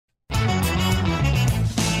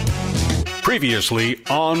Previously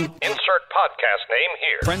on Insert podcast name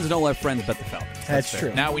here. Friends don't let friends bet the Falcons. That's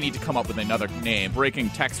true. Now we need to come up with another name. Breaking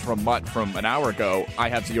text from Mutt from an hour ago. I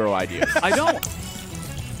have zero ideas. I don't.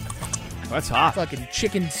 That's hot. Fucking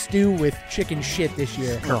chicken stew with chicken shit this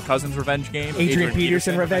year. Kirk Cousins revenge game. Adrian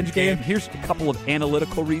Peterson revenge game. Here's a couple of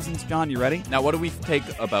analytical reasons, John. You ready? Now, what do we take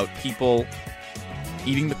about people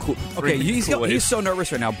eating the cool? Okay, he's so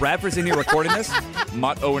nervous right now. Bradford's in here recording this.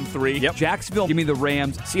 Mutt 0-3. Yep. Jacksonville, give me the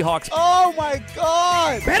Rams. Seahawks. Oh my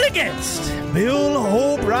God! Bet against Bill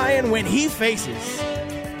O'Brien when he faces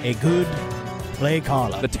a good play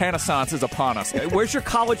caller. The Renaissance is upon us. Where's your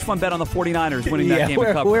college fun bet on the 49ers winning that game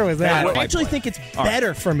and covering? Where was that? Yeah, I actually think it's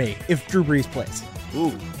better for me if Drew Brees plays.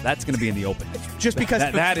 Ooh, that's going to be in the open. Just because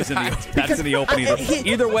that is in the that's in the open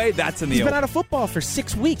either way. That's in the he's open. been out of football for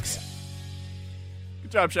 6 weeks.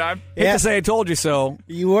 Good job, Shime. Hate to say I told you so.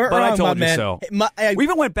 You were but wrong, I told my you man. so. We We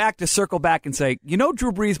even went back to circle back and say,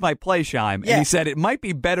 Drew Brees might play, Shime. Yeah. And he said it might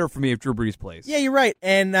be better for me if Drew Brees plays. Yeah, you're right.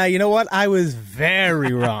 And you know what? I was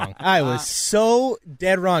very wrong. I was so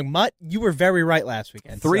dead wrong. Mutt, you were very right last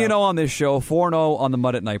weekend. 3-0 on this show, 4-0 on the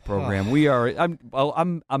Mud at Night program. We are. I'm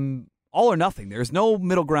all or nothing. There's no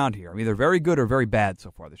middle ground here. I'm either very good or very bad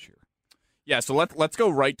so far this year. Yeah, so let's go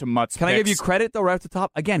right to Mutt's Can picks. I give you credit, though, right off the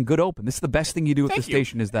top? Again, good open. This is the best thing you do at the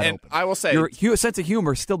station is that and open. I will say, Your sense of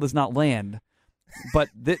humor still does not land, but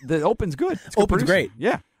the open's good. It's good Open's producing. great.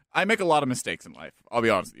 Yeah. I make a lot of mistakes in life. I'll be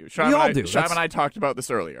honest with you. We all do. Shime and I talked about this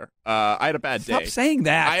earlier. I had a bad day. Stop saying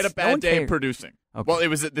that. I had a No bad one day cares. producing. Okay. Well,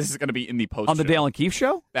 this is going to be in the post On the Dale and Keefe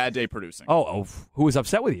show? Bad day producing. Oh, who was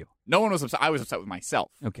upset with you? No one was upset. I was upset with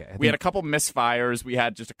myself. Okay. We had a couple misfires. We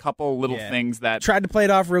had just a couple little things that tried to play it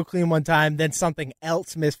off real clean one time, then something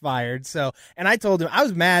else misfired. So, and I told him I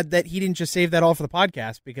was mad that he didn't just save that all for the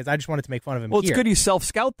podcast because I just wanted to make fun of him. Well, it's here. good you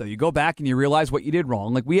self-scout, though. You go back and you realize what you did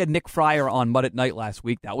wrong. Like, we had Nick Fryer on Mud at Night last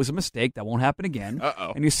week. That was a mistake. That won't happen again.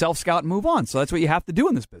 Uh-oh. And you self-scout and move on. So that's what you have to do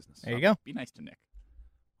in this business. There you go. Be nice to Nick.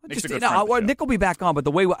 Just, Nick's a good friend of the show. Nick will be back on, but the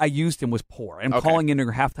way I used him was poor. And Okay. calling in a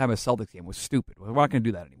halftime of Celtics game was stupid. We're not going to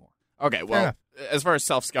do that anymore. Okay, well, as far as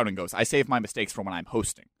self-scouting goes, I save my mistakes for when I'm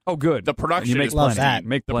hosting. Oh, good. The production You is love pristine. that.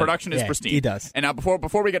 Make The plenty. production is Yeah, pristine. he does. And now,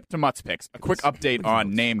 before we get to Mutt's picks, a quick update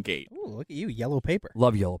on Namegate. Ooh, look at you, yellow paper.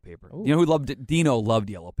 Love yellow paper. Ooh. You know who loved it? Dino loved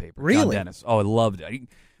yellow paper. John Really? Dennis. Oh, I loved it. He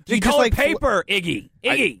They just, call like, it paper, Iggy.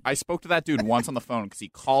 Iggy. I spoke to that dude once on the phone because he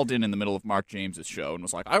called in the middle of Mark James's show and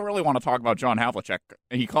was like, I really want to talk about John Havlicek.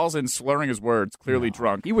 And he calls in slurring his words, clearly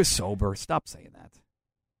drunk. He was sober. Stop saying that.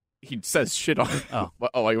 He says shit on... Oh.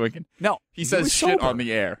 Oh, are you winking? No. He says was shit sober. on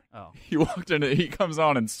the air. Oh. He walked in, he comes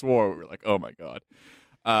on and swore. We were like, oh, my God.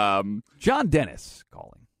 John Dennis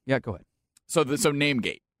calling. Yeah, go ahead. So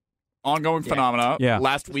Namegate. Ongoing phenomena. Yeah.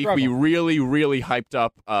 Last It's a week, struggle. we really, really hyped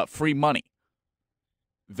up Free Money.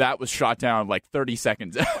 That was shot down like 30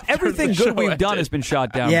 seconds after Everything the good show we've done ended. has been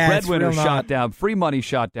shot down. Yeah, it's Breadwinner real shot not. down. Free money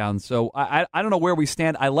shot down. So I don't know where we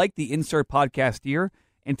stand. I like the insert podcast here.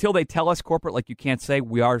 Until they tell us, corporate, like you can't say,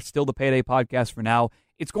 we are still the Payday podcast for now.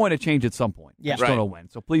 It's going to change at some point. Yeah. I just don't Right. know when.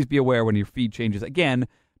 So please be aware when your feed changes. Again,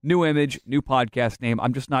 new image, new podcast name.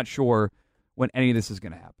 I'm just not sure when any of this is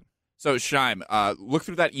going to happen. So, Shime, look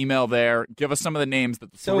through that email there. Give us some of the names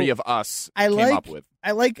that the So, three of us I came like up with.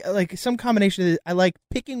 I like some combination of I like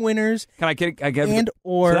picking winners Can I get and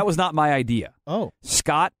or So that was not my idea. oh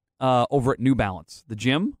Scott over at New Balance, the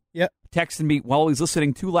gym, yep. texted me while he was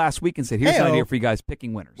listening to last week and said, here's an Hey-o. idea for you guys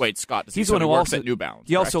picking winners. Wait, Scott, He's the one who works also at New Balance.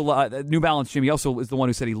 He correct? also New Balance Jim. He also is the one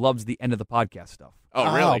who said he loves the end of the podcast stuff.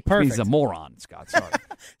 Oh, really? perfect. He's a moron, Scott. Sorry.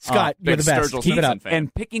 Scott, you're big the best. Sturgill Keep it Simpson up. fan.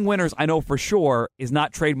 And picking winners, I know for sure, is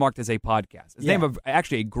not trademarked as a podcast. It's the Yeah. name of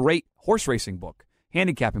actually a great horse racing book,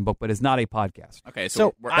 handicapping book, but it's not a podcast. Okay,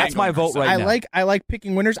 So that's my vote right now. I like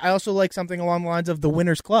picking winners. I also like something along the lines of the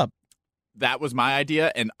Winners Club. That was my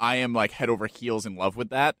idea, and I am like head over heels in love with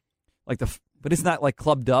that. Like but it's not like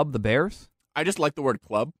Club Dub, the Bears. I just like the word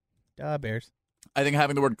club. Bears. I think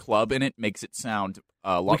having the word club in it makes it sound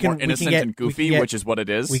a lot We can- more we can innocent get- and we can goofy, get- which is what it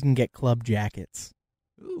is. We can get club jackets.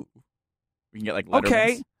 Ooh. We can get like Letterman's.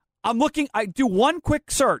 Okay, I'm looking. I do one quick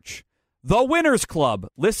search. The Winners Club.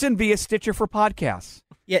 Listen via Stitcher for podcasts.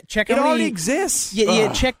 Yeah, check It how already many. exists.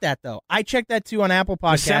 Yeah, check that though. I checked that too on Apple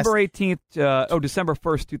Podcasts. December 18th. December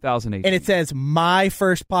 1st, 2018. And it says my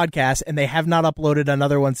first podcast, and they have not uploaded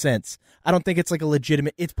another one since. I don't think it's like a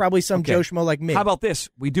legitimate. It's probably some Okay. Joe Schmo like me. How about this?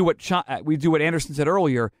 We do what Anderson said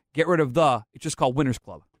earlier. Get rid of the. It's just called Winners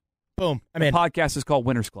Club. Boom? I The mean, podcast is called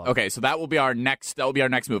Winners Club. Okay, so that will be our next. That will be our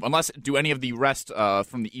next move. Unless, do any of the rest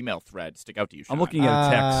from the email thread stick out to you? I'm Sean? looking at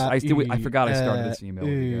a text. I forgot I started this email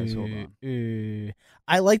with you guys. Hold on.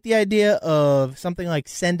 I like the idea of something like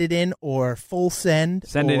send it in or full send.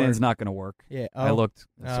 Send it or- in is not going to work. Yeah. I looked.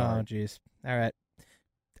 Oh, Sorry. jeez. All right.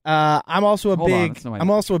 I'm also Hold on, that's not my I'm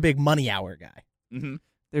also a big money hour guy. Mm-hmm.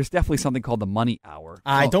 There's definitely something called the money hour.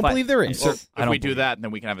 I don't But believe there I'm is. cer- If I don't we do believe that,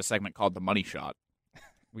 then we can have a segment called the Money Shot.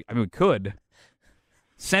 it. We could.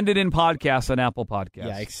 Send it in podcast on Apple Podcasts.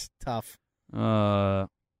 Yikes, tough.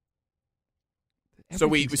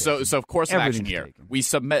 So of course of action everything's here. taken. We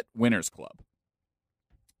submit Winners Club,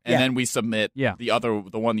 and Yeah. then we submit the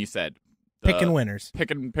one you said. Picking winners.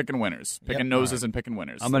 Picking winners, Yep. picking noses and picking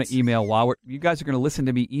winners. I'm going to email you guys are going to listen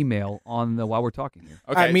to me email while we're talking here.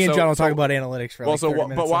 Okay, All right, me and so- John will talk so- about analytics for Well, like so 30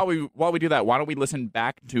 minutes. but while we do that, why don't we listen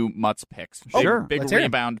back to Mutt's picks? Oh, sure. Big Let's hear it.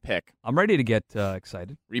 rebound pick. I'm ready to get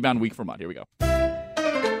excited. Rebound week for Mutt. Here we go.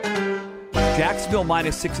 Jacksonville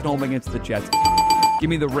 -6 at home against the Jets. Give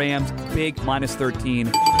me the Rams, big -13.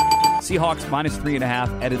 Seahawks -3.5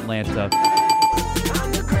 at Atlanta.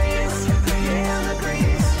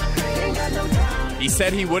 He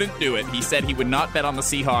said he wouldn't do it. He said he would not bet on the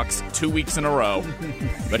Seahawks 2 weeks in a row,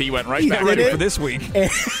 but he went right He back. did Ready it. for this week.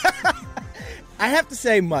 I have to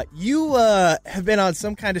say, Mutt, you have been on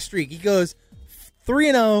some kind of streak. He goes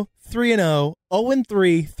 3-0, 3-0,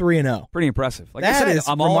 0-3, 3-0. Pretty impressive. Like That I said, is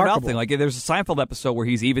I'm all or remarkable. nothing. Like there's a Seinfeld episode where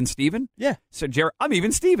he's even Steven. Yeah. So Jared, I'm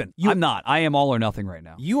even Steven. I'm not. I am all or nothing right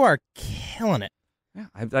now. You are killing it. Yeah,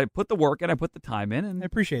 I put the work in, I put the time in, and I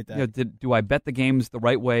appreciate that. you know, do I bet the games the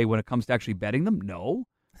right way when it comes to actually betting them? No,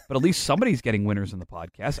 but at least somebody's getting winners in the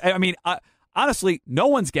podcast. I mean, honestly, no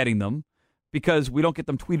one's getting them because we don't get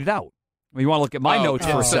them tweeted out. I mean, you want to look at my notes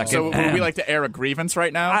for a second. So would we like to air a grievance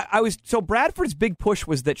right now? So Bradford's big push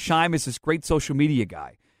was that Scheim is this great social media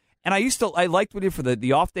guy. And I liked what he did for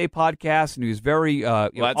the Off Day podcast, and he was very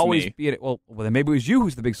that's always me. being well, then maybe it was you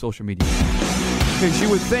who's the big social media guy. Because you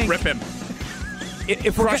would think Rip him.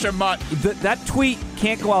 if we're Crush him, Mutt. that tweet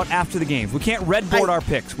can't go out after the games. We can't red board our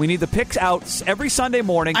picks. We need the picks out every Sunday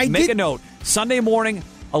morning. Make a note. Sunday morning,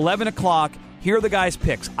 11 o'clock. Here are the guys'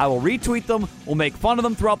 picks. I will retweet them. We'll make fun of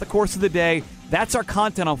them throughout the course of the day. That's our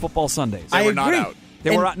content on Football Sundays. They were not agree. out.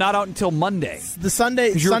 They were not out until Monday. The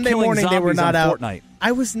Sunday 'Cause you were killing morning they were zombies not on out. Fortnite.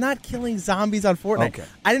 I was not killing zombies on Fortnite. Okay.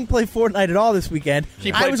 I didn't play Fortnite at all this weekend.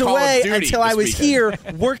 He I played was Call of away Duty until I this was weekend.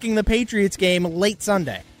 here working the Patriots game late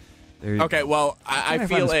Sunday. There you Okay, go. well, Why I did I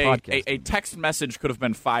feel find this podcast? a text message could have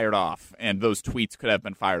been fired off, and those tweets could have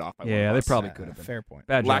been fired off by one Yeah, of they us. probably could have been. Fair point.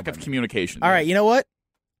 Bad Lack job of by me. communication. All right, you know what?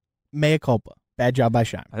 Mea culpa. Bad job by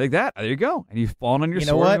Scheim. I think that. There you go. And you've fallen on your You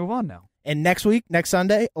know sword what? and move on now. And next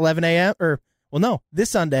Sunday, 11 a.m. This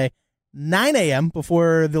Sunday, 9 a.m.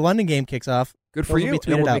 before the London game kicks off. Good for Those will you. be And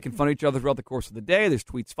tweeted we're out. making fun of each other throughout the course of the day. There's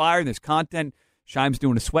tweets fired. There's content. Scheim's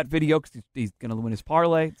doing a sweat video because he's going to win his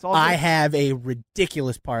parlay. It's all I good. have a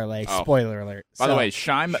ridiculous parlay. Oh. Spoiler alert. By the So, way,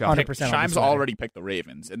 Scheim's 100% on this matter. already picked the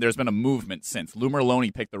Ravens, and there's been a movement since. Lou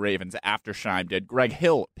Merlone picked the Ravens after Scheim did. Greg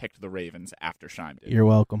Hill picked the Ravens after Scheim did. You're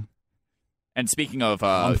welcome. And speaking of,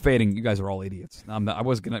 I'm fading. You guys are all idiots. Now I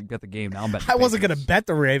was going to bet the game. Now I'm betting. I wasn't going Patriots. to bet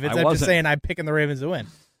the Ravens. I I'm just wasn't. saying I'm picking the Ravens to win.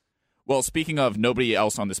 well, speaking of nobody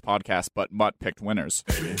else on this podcast but Mutt picked winners.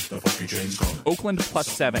 Oakland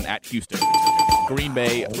 +7 at Houston. Green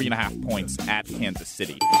Bay 3.5 points at Kansas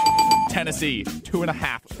City. Tennessee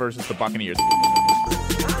 2.5 versus the Buccaneers.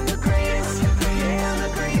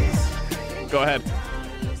 Go ahead.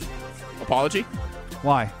 Apology?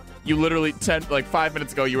 Why? You literally 5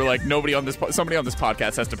 minutes ago you were like somebody on this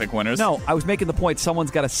podcast has to pick winners. No, I was making the point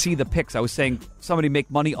someone's got to see the picks. I was saying somebody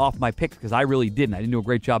make money off my picks because I really didn't. I didn't do a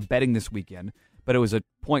great job betting this weekend. But it was to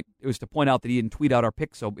point out that he didn't tweet out our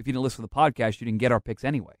picks. So if you didn't listen to the podcast, you didn't get our picks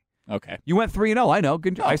anyway. Okay. You went 3-0. I know.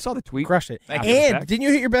 Good job. I saw the tweet. Crushed it. Thank you. And didn't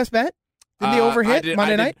you hit your best bet? Did the over hit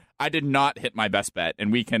Monday night? I did not hit my best bet,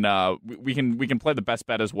 and we can play the best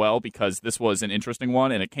bet as well because this was an interesting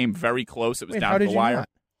one, and it came very close. It was Wait, down how to did the you wire. not?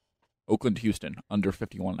 Oakland, Houston, under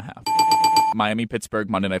 51.5. Miami, Pittsburgh,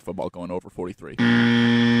 Monday Night Football going over 43.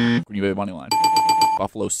 Green Bay money line.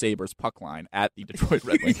 Buffalo Sabres puck line at the Detroit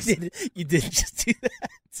Red Wings. You did just do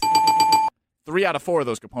that. 3 out of 4 of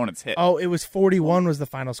those components hit. Oh, it was 41 was the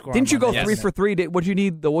final score. Didn't on you go Monday, Yes. 3 wasn't for it? 3? What did you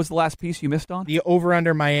need? What was the last piece you missed on? The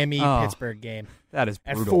over-under Oh. Miami-Pittsburgh game That is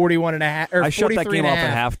at brutal. 41.5. Or I shut that 43 game and off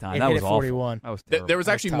a half. at halftime. It That hit was at awful. 41. That was There terrible. was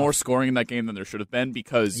actually tough. more scoring in that game than there should have been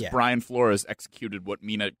because Yeah. Brian Flores executed what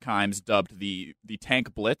Mina Kimes dubbed the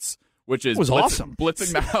tank blitz, which is It was awesome.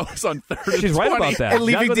 blitzing the house on 3rd and She's right 20. about that. And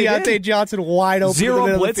leaving That's what they did. Deontay Johnson wide open. in the Zero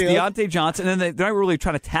middle blitz, of the field. Deontay Johnson, and then they're not really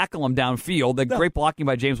trying to tackle him downfield. The great blocking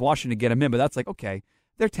by James Washington to get him in, but that's like, okay,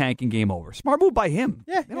 they're tanking, game over. Smart move by him.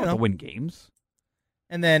 Yeah, They don't you have know. to win games.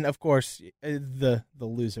 And then, of course, the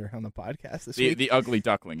loser on the podcast this week. The ugly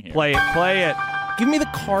duckling here. Play it. Give me the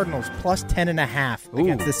Cardinals plus 10.5 Ooh.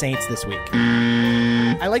 against the Saints this week.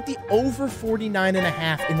 I like the over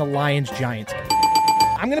 49.5 in the Lions-Giants game.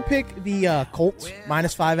 I'm going to pick the Colts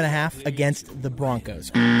 -5.5 against the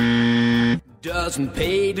Broncos. Doesn't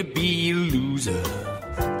pay to be a loser.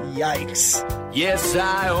 Yikes. Yes,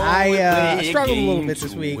 I struggled a little bit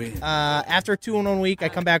this week. After a 2-1 week, I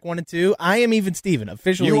come back 1-2. I am even Steven,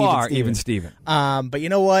 officially You even are Steven. even Steven. But you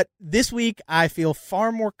know what? This week, I feel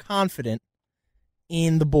far more confident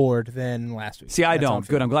in the board than last week. See, I That's how don't. I'm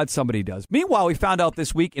feeling. Good. I'm glad somebody does. Meanwhile, we found out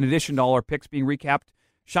this week, in addition to all our picks being recapped,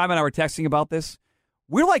 Shime and I were texting about this.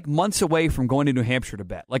 We're like months away from going to New Hampshire to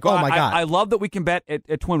bet. Like, oh my God. I love that we can bet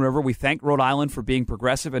at Twin River. We thank Rhode Island for being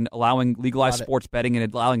progressive and allowing legalized sports betting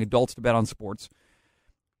and allowing adults to bet on sports.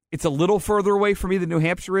 It's a little further away from me than New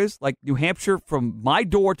Hampshire is. Like, New Hampshire, from my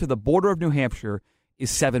door to the border of New Hampshire,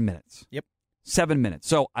 is 7 minutes. Yep. 7 minutes.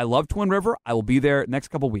 So I love Twin River. I will be there next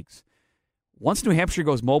couple weeks. Once New Hampshire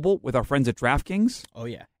goes mobile with our friends at DraftKings, oh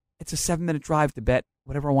yeah, it's a 7-minute drive to bet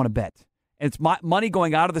whatever I want to bet. And it's my money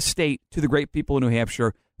going out of the state to the great people in New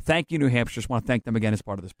Hampshire. Thank you, New Hampshire. Just want to thank them again as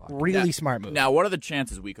part of this podcast. Really smart move. Now, what are the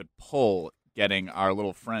chances we could pull getting our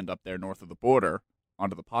little friend up there north of the border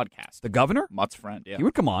onto the podcast? The governor? Mutt's friend, yeah. He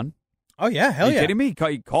would come on. Oh, yeah, hell Are you yeah. kidding me?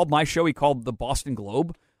 He called my show. He called the Boston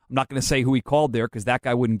Globe. I'm not going to say who he called there because that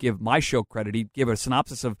guy wouldn't give my show credit. He'd give a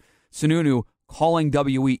synopsis of Sununu calling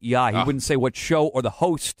WEEI. He wouldn't say what show or the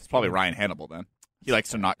host. It's probably Ryan Hannibal then. He likes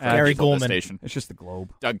to not Gary people at the Goldman. station. It's just the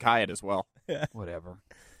Globe. Doug Kyatt as well. Whatever.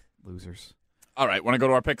 Losers. All right, want to go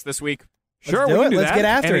to our picks this week? Sure, do we it. can do Let's that. get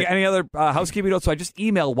after it. Any other housekeeping notes? So I just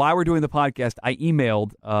emailed while we're doing the podcast. I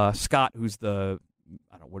emailed Scott, who's the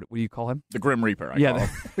what do you call him? The Grim Reaper. I call him.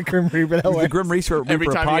 The Grim Reaper. That the way. Grim Reaper Every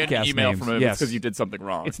time podcast you get an email names. from him, yes. it's because you did something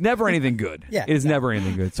wrong. It's never anything good. Yeah, it is never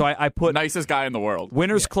anything good. So I put Nicest guy in the world.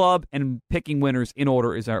 Winners Club and picking winners in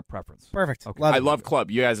order is our preference. Perfect. Okay. Love I it. love Club.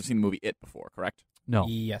 You guys have seen the movie It before, correct? No.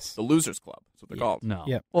 Yes. The Losers Club. That's what they're called. No.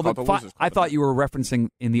 Yep. Well, Called the Losers Club I in thought there. you were referencing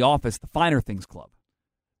in The Office the Finer Things Club.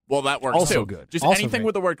 Well, that works Also too. good. Just Also anything great.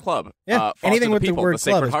 with the word club. Yeah, Foster anything with the people, word the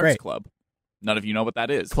Sacred club is Hearts great. Club. None of you know what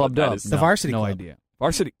that is. Club but that Dub. is- The Varsity No Club. idea.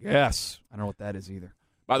 Varsity. Yes. I don't know what that is either.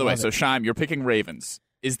 By the way, Love so it. Shime, you're picking Ravens.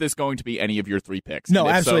 Is this going to be any of your three picks? No, And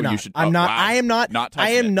if absolutely so, not. You should, I'm not. wow. I am not. Not I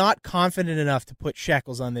touching am it. not confident enough to put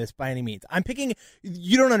shekels on this by any means. I'm picking.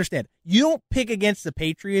 You don't understand. You don't pick against the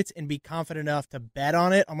Patriots and be confident enough to bet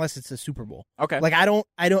on it unless it's a Super Bowl. Okay. Like I don't.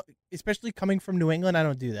 Especially coming from New England, I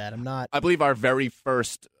don't do that. I'm not. I believe our very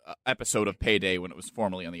first episode of Payday, when it was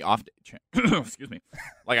formerly on the off day channel. Excuse me.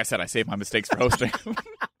 Like I said, I saved my mistakes for hosting.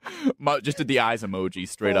 Just did the eyes emoji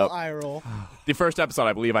straight Full up. eye roll. The first episode,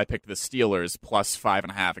 I believe I picked the Steelers plus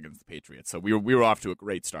 5.5 against the Patriots. So we were off to a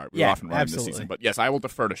great start. We were Yeah, off and running absolutely. this season. But yes, I will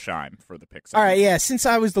defer to Shime for the picks. All right. Yeah. Since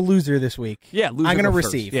I was the loser this week, Yeah, loser I'm going to go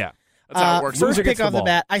first. receive. Yeah. That's how it works. First Loser pick gets the off the ball.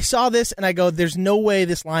 bat. I saw this and I go, "There's no way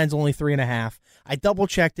this line's only 3.5." I double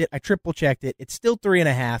checked it. I triple checked it. It's still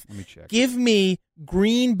 3.5. Let me check. Give me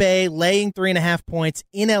Green Bay laying 3.5 points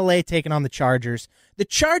in LA taking on the Chargers. The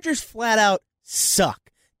Chargers flat out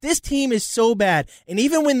suck. This team is so bad, and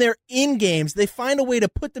even when they're in games, they find a way to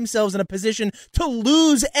put themselves in a position to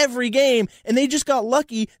lose every game, and they just got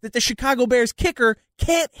lucky that the Chicago Bears kicker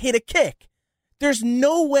can't hit a kick. There's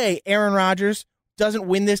no way Aaron Rodgers doesn't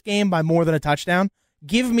win this game by more than a touchdown.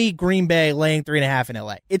 Give me Green Bay laying 3.5 in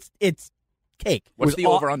LA. It's cake. What's was the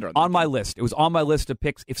over-under? on my list? It was on my list of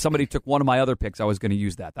picks. If somebody took one of my other picks, I was going to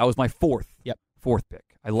use that. That was my fourth. Yep. Fourth pick.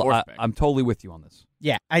 Fourth pick. I'm totally with you on this.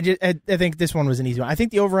 Yeah, I think this one was an easy one. I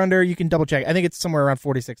think the over-under, you can double-check. I think it's somewhere around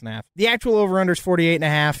 46.5. The actual over-under is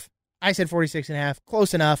 48.5. I said 46.5.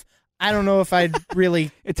 Close enough. I don't know if I'd really...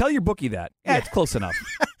 Tell your bookie that. Yeah, it's close enough.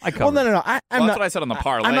 I covered. Well, no. I'm Well, not, that's what I said on the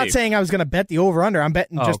parlay. I'm not saying I was going to bet the over-under. I'm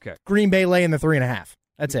betting just okay. Green Bay laying the 3.5.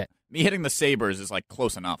 That's it. Me hitting the Sabres is like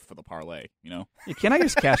close enough for the parlay, you know? Yeah, can I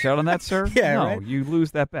just cash out on that, sir? Yeah, no, right. you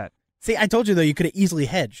lose that bet. See, I told you, though, you could have easily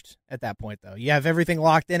hedged at that point, though. You have everything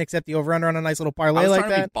locked in except the over-under on a nice little I parlay was like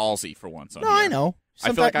trying to that. be ballsy for once. On No, here. I know. I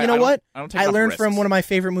feel Sometimes, like you know what? I don't take I enough learned from risks. one of my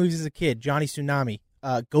favorite movies as a kid, Johnny Tsunami.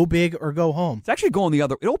 Go big or go home. It's actually going the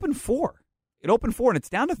other. It opened 4. It opened 4, and it's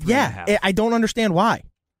down to 3.5. Yeah, I don't understand why.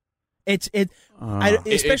 It's It's got to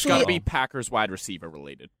be especially, Packers wide receiver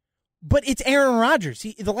related. but it's Aaron Rodgers.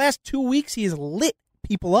 The last 2 weeks he has lit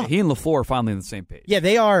people up. He and LaFleur are finally on the same page. Yeah,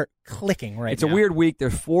 they are clicking right It's now. a weird week.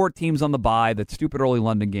 There's 4 teams on the bye. That stupid early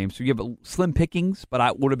London game. So you have slim pickings, but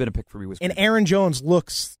I would have been a pick for me. Was And Green Bay. Aaron Jones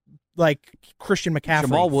looks like Christian McCaffrey.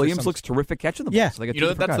 Jamal for Williams some- looks terrific catching the ball. Yeah. So they got You two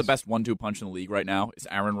know that's different the guys. best 1-2 punch in the league right now is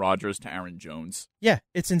Aaron Rodgers to Aaron Jones. Yeah,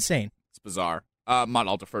 it's insane. It's bizarre. Mutt,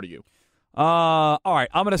 I'll defer to you. All right,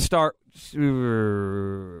 I'm going to start.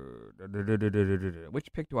 Which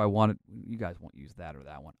pick do I want? You guys won't use that or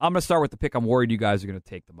that one. I'm going to start with the pick I'm worried you guys are going to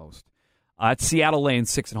take the most. It's Seattle laying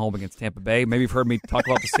 6 at home against Tampa Bay. Maybe you've heard me talk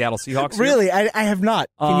about the Seattle Seahawks. Really? I have not.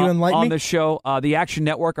 Can you enlighten me? On the show, the Action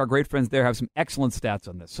Network, our great friends there, have some excellent stats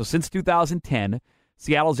on this. So since 2010,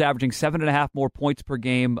 Seattle's averaging 7.5 more points per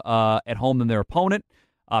game at home than their opponent.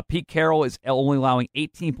 Pete Carroll is only allowing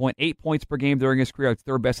 18.8 points per game during his career. It's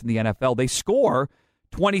third best in the NFL. They score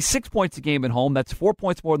 26 points a game at home. That's 4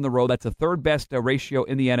 points more than the road. That's the third best ratio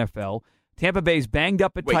in the NFL. Tampa Bay's banged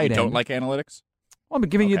up at tight end. Wait, you don't like analytics? Well, I'm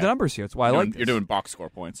giving you the numbers here. That's why I like this. You're doing box score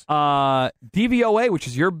points. DVOA, which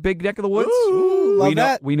is your big neck of the woods. Ooh, love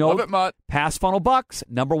that. We know Love it, Mutt. Pass funnel Bucks,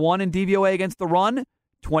 number 1 in DVOA against the run,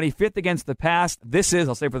 25th against the pass. This is,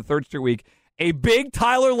 I'll say for the third straight week, a big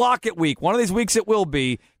Tyler Lockett week. One of these weeks it will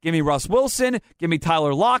be. Give me Russ Wilson. Give me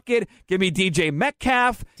Tyler Lockett. Give me DJ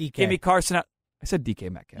Metcalf. DK. Give me Carson. I said DK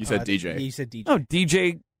Metcalf. You said DJ. You said DJ. No,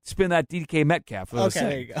 DJ. Spin that DK Metcalf. Okay,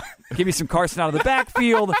 there you go. Give me some Carson out of the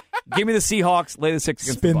backfield. Give me the Seahawks. Lay the 6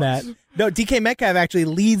 against the Bucs. Spin that. No, DK Metcalf actually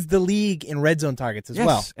leads the league in red zone targets as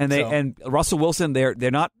well. And Russell Wilson, they're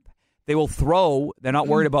not. They will throw. They're not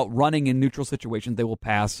worried about running in neutral situations. They will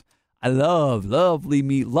pass. I love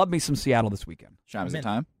me some Seattle this weekend. Sham, is it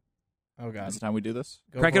time? Oh God, is it time we do this?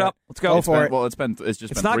 Crank it up. Let's go. Go for it. Well, it's been It's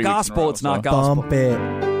 3 not weeks gospel. in a row, It's not so- gospel. Bump it.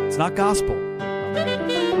 It's not gospel.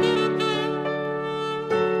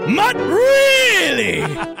 Mutt really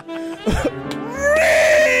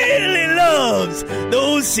loves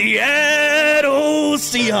those Seattle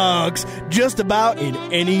Seahawks just about in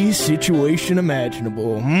any situation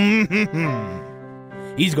imaginable.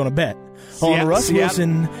 He's going to bet on Russ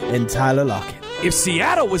Wilson and Tyler Lockett. If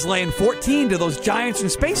Seattle was laying 14 to those Giants in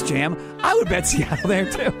Space Jam, I would bet Seattle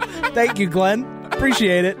there too. Thank you, Glenn.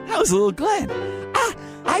 Appreciate it. That was a little Glenn.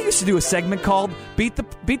 I used to do a segment called Beat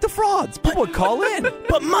the Frauds. People would call in.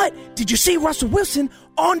 But Mutt, did you see Russell Wilson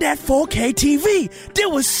on that 4K TV? There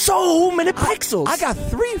was so many pixels. I got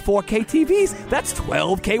 3 4K TVs. That's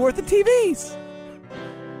 12K worth of TVs.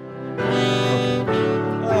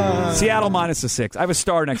 Seattle minus a 6. I have a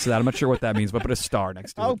star next to that. I'm not sure what that means, but put a star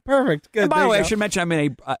next to it. Oh, perfect. Good. And by There the way, you I go. should mention I'm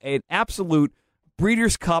in an absolute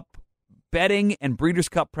Breeders' Cup betting and Breeders'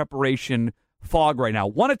 Cup preparation fog right now.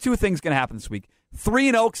 One of two things going to happen this week.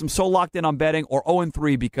 3-0 because I'm so locked in on betting, or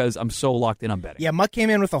 0-3 because I'm so locked in on betting. Yeah, Mutt came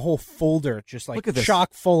in with a whole folder, just like Look at this.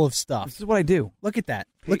 chock full of stuff. This is what I do. Look at that.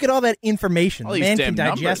 Look at all that information. All The these man damn can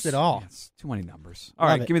digest numbers. it all. It's too many numbers. All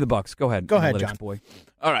Love right, it. give me the Bucks. Go ahead. Go ahead, analytics John. Boy.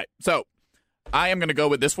 All right, so I am going to go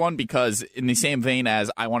with this one because in the same vein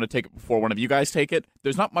as I want to take it before one of you guys take it,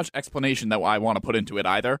 there's not much explanation that I want to put into it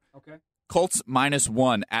either. Okay. Colts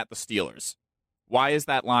 -1 at the Steelers. Why is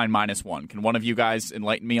that line -1? Can one of you guys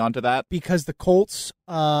enlighten me onto that? Because the Colts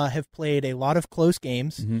have played a lot of close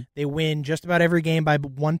games. Mm-hmm. They win just about every game by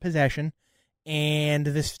one possession, and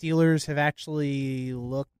the Steelers have actually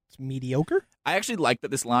looked mediocre. I actually like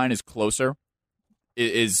that this line is closer.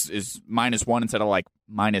 Is -1 instead of like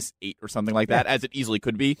 -8 or something like that, as it easily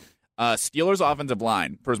could be. Steelers' offensive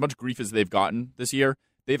line, for as much grief as they've gotten this year,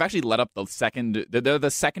 they've actually let up they're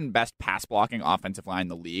the second best pass blocking offensive line in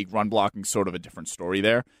the league. Run blocking sort of a different story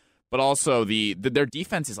there. But also their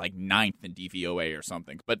defense is like 9th in DVOA or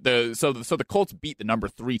something. But so the Colts beat the number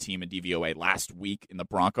 3 team in DVOA last week in the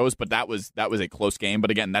Broncos, but that was a close game.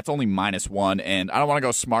 But again, that's only -1, and I don't want to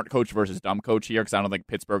go smart coach versus dumb coach here because I don't think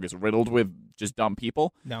Pittsburgh is riddled with just dumb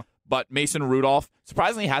people. No. But Mason Rudolph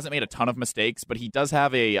surprisingly hasn't made a ton of mistakes, but he does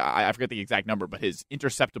have I forget the exact number, but his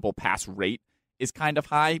interceptable pass rate is kind of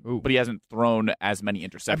high, but he hasn't thrown as many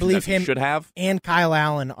interceptions as he should have. And Kyle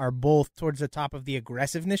Allen are both towards the top of the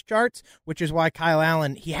aggressiveness charts, which is why Kyle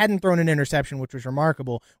Allen, he hadn't thrown an interception, which was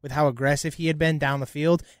remarkable with how aggressive he had been down the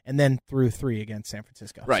field, and then threw 3 against San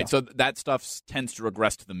Francisco. Right, so that stuff tends to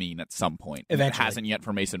regress to the mean at some point. Eventually. It hasn't yet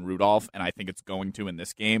for Mason Rudolph, and I think it's going to in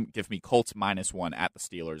this game. Give me Colts -1 at the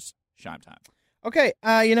Steelers. Shime time. Okay,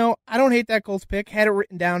 I don't hate that Colts pick. Had it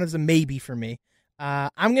written down as a maybe for me.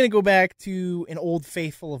 I'm going to go back to an old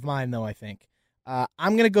faithful of mine, though, I think.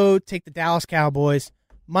 I'm going to go take the Dallas Cowboys.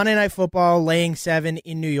 Monday Night Football, laying 7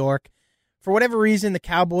 in New York. For whatever reason, the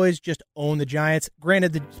Cowboys just own the Giants.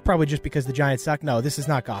 Granted, it's probably just because the Giants suck. No, this is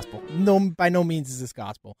not gospel. No, by no means is this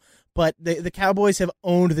gospel. But the Cowboys have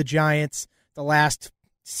owned the Giants the last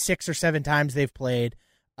 6 or 7 times they've played.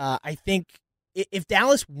 I think if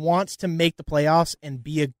Dallas wants to make the playoffs and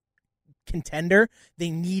be a contender, they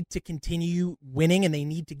need to continue winning and they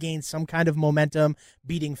need to gain some kind of momentum.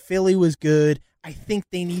 Beating Philly was good. I think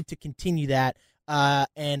they need to continue that,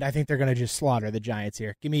 and I think they're going to just slaughter the Giants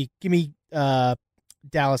here. Give me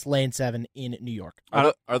Dallas laying 7 in New York.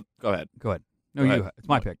 Go ahead. No, Go ahead. It's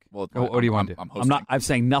my pick. Well, it's what do you want to do? I'm hosting. I'm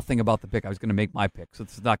saying nothing about the pick. I was going to make my pick, so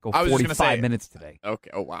let's not go I was just gonna 45 say- minutes today. Okay.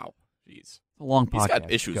 Oh, wow. Jeez. It's a long podcast. He's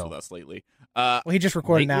got issues Go. with us lately. Well, he just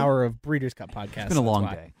recorded an lately? hour of Breeders' Cup podcast. It's been a long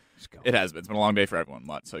that's why. day. Just go. It has been. It's been a long day for everyone,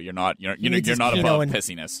 Mutt. So you're not needs you're his not Kino above and-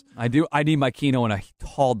 pissiness. I need my Kino and a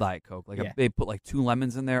tall Diet Coke. Like Yeah. they put like 2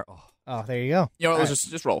 lemons in there. Oh. Oh, there you go. You know, All let's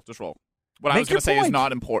right. just roll. What I Make was going your to say is point.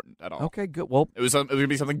 not important at all. Okay, good. Well, It was going to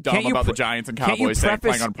be something dumb Can't you about the pre- Giants and can't you Cowboys saying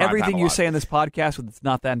preface playing on prime everything time a you lot. say in this podcast with it's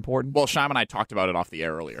not that important? Well, Sham and I talked about it off the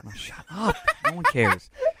air earlier. Shut up. No one cares.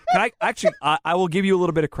 Can I actually? I will give you a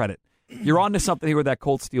little bit of credit. You're on to something here with that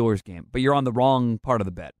Colts Steelers game, but you're on the wrong part of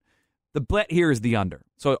the bet. The bet here is the under.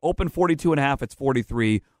 So it opened 42.5. It's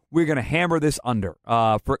 43. We're going to hammer this under.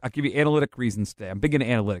 I'll give you analytic reasons today. I'm big into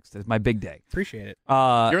analytics. It's my big day. Appreciate it.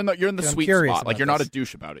 You're in the I'm sweet curious spot. Like about you're not this. a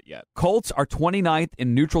douche about it yet. Colts are 29th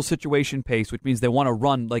in neutral situation pace, which means they want to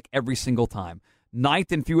run like every single time.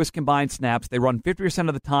 9th in fewest combined snaps. They run 50%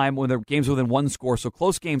 of the time when their game's within 1 score. So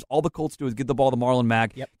close games, all the Colts do is give the ball to Marlon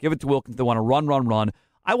Mack, give it to Wilkins. They want to run.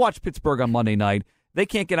 I watched Pittsburgh on Monday night. They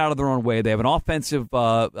can't get out of their own way. They have an offensive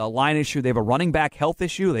line issue. They have a running back health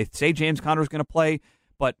issue. They say James Conner is going to play,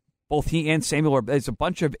 but both he and Samuel there's a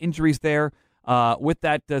bunch of injuries there. With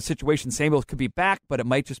that situation, Samuel could be back, but it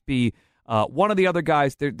might just be one of the other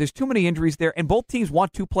guys. There's too many injuries there, and both teams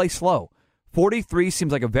want to play slow. 43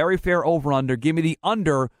 seems like a very fair over-under. Give me the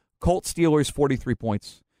under, Colts Steelers 43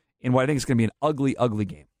 points in what I think is going to be an ugly, ugly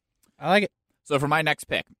game. I like it. So for my next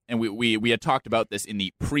pick, and we had talked about this in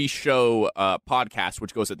the pre-show podcast,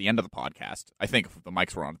 which goes at the end of the podcast. I think if the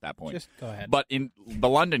mics were on at that point. Just go ahead. But in the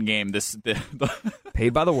London game,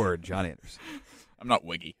 Paid by the word, John Anderson. I'm not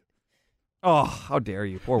wiggy. Oh, how dare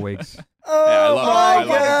you. Poor Wigs. I love it. I love it.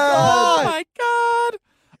 God. Oh my God!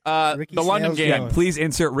 Ricky The London Snails game. Jones. Please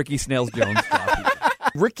insert Ricky Snails Jones.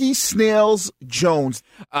 Ricky Snails Jones.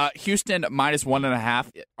 Houston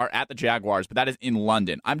 -1.5 are at the Jaguars, but that is in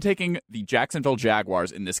London. I'm taking the Jacksonville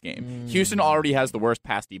Jaguars in this game. Houston already has the worst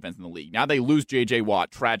pass defense in the league. Now they lose J.J.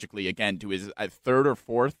 Watt tragically again to his third or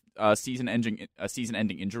fourth season-ending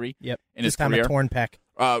injury in his this time career. a torn pec.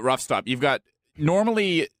 Rough stuff. You've got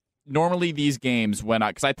normally these games when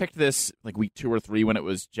because I picked this like week 2 or 3 when it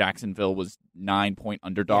was Jacksonville was 9-point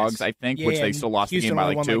underdogs, Yes. I think, Yeah, which they and still lost Houston the game by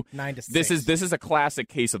only like won, 2. 9-6. This is a classic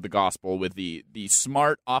case of the gospel with the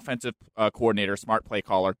smart offensive coordinator, smart play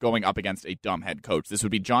caller going up against a dumb head coach. This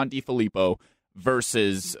would be John DeFilippo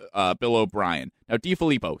versus Bill O'Brien. Now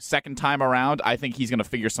DeFilippo, second time around, I think he's going to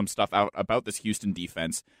figure some stuff out about this Houston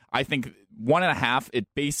defense. I think 1.5. It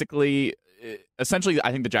basically, essentially,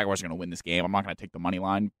 I think the Jaguars are going to win this game. I'm not going to take the money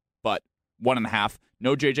line, but 1.5.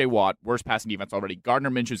 No J.J. Watt, worst passing defense already. Gardner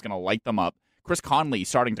Minshew is going to light them up. Chris Conley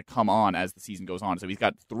starting to come on as the season goes on, so he's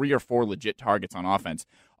got 3 or 4 legit targets on offense.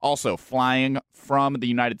 Also, flying from the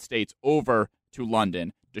United States over to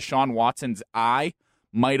London, Deshaun Watson's eye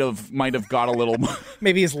might have got a little.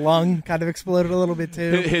 Maybe his lung kind of exploded a little bit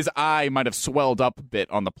too. His eye might have swelled up a bit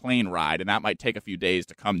on the plane ride, and that might take a few days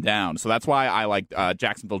to come down. So that's why I like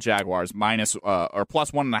Jacksonville Jaguars minus or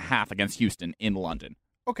plus 1.5 against Houston in London.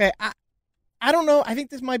 Okay, I don't know. I think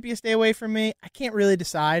this might be a stay away from me. I can't really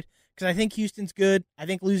decide because I think Houston's good. I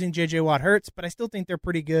think losing J.J. Watt hurts, but I still think they're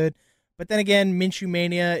pretty good. But then again, Minshew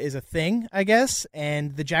mania is a thing, I guess,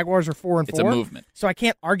 and the Jaguars are 4-4. It's a movement. So I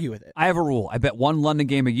can't argue with it. I have a rule. I bet one London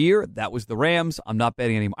game a year. That was the Rams. I'm not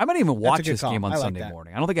betting anymore. I might even watch a good this call. game on I like Sunday that.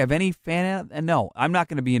 morning. I don't think I have any fan. And no, I'm not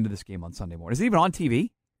going to be into this game on Sunday morning. Is it even on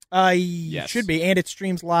TV? Yes. Should be, and it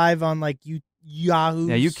streams live on like Yahoo.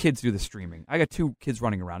 Yeah, you kids do the streaming. I got 2 kids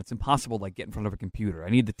running around. It's impossible to get in front of a computer. I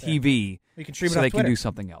need the TV You can stream it so on they Twitter. can do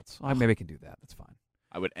something else. Maybe I can do that. That's fine.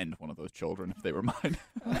 I would end one of those children if they were mine.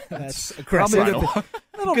 That's Probably aggressive. good.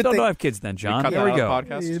 I don't Good thing- have kids then, John. cut There that we out go. of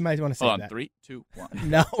the podcast? You might want to say Hold on, that. 3, 2, 1.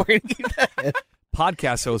 No, we're going to keep that in.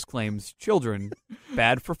 Podcast host claims children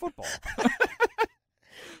bad for football.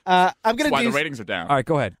 I'm That's going why to the do. ratings are down. All right,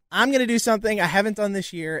 go ahead. I'm going to do something I haven't done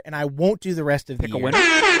this year, and I won't do the rest of the Pick a year. winner.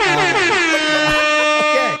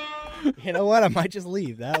 Okay. You know what? I might just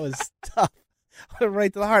leave. That was tough.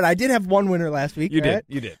 Right to the heart. I did have one winner last week. You did. right?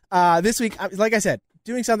 You did. This week, like I said,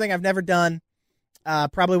 doing something I've never done.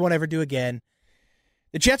 Probably won't ever do again.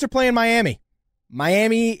 The Jets are playing Miami.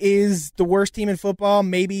 Miami is the worst team in football.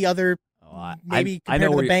 Maybe compared I know to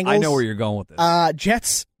the where Bengals. I know where you're going with this.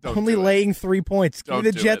 Jets Don't only do it. laying 3 points. Give Don't me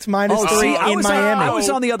the do Jets it. minus Oh, 3 see, I in was Miami. I was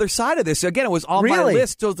on the other side of this. Again, it was on my Really?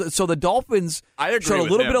 list. So the Dolphins I agree showed a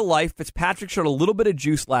with little him. bit of life. Fitzpatrick showed a little bit of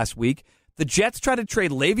juice last week. The Jets tried to trade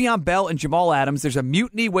Le'Veon Bell and Jamal Adams. There's a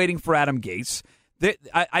mutiny waiting for Adam Gase.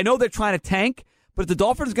 I know they're trying to tank, but if the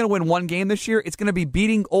Dolphins are going to win one game this year, it's going to be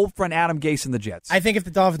beating old friend Adam Gase and the Jets. I think if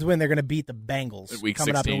the Dolphins win, they're going to beat the Bengals At week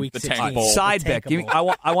coming up in 16, week the 16. tank bowl. Side The bet.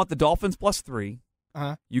 tankable. I want the Dolphins plus 3.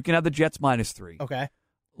 Uh-huh. You can have the Jets minus 3. Okay.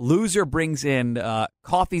 Loser brings in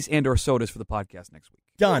coffees and or sodas for the podcast next week.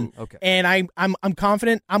 Done. Okay. And I'm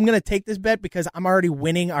confident I'm going to take this bet because I'm already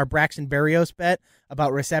winning our Braxton Berrios bet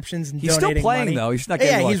about receptions and he's donating still playing money. though. He's not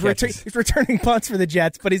getting a lot of catches. He's returning punts for the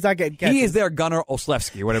Jets, but he's not getting catches. He is their Gunnar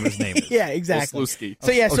Oslewski or whatever his name is. Yeah, exactly. Oslewski.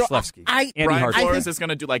 So yeah, Oslewski. Brian Hartford. Flores is going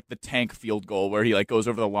to do like the tank field goal where he like goes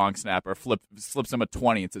over the long snapper, slips him a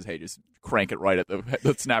 20 and says, "Hey, just crank it right at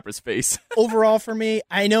the snapper's face." Overall, for me,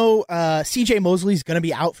 I know C.J. Mosley's going to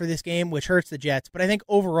be out for this game, which hurts the Jets. But I think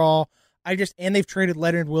overall, and they've traded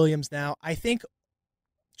Leonard Williams now. I think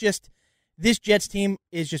just this Jets team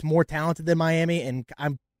is just more talented than Miami, and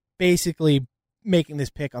I'm basically making this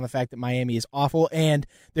pick on the fact that Miami is awful and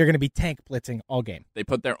they're going to be tank blitzing all game. They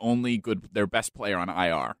put their best player on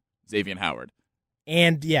IR, Xavier Howard,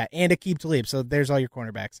 and Aqib Talib. So there's all your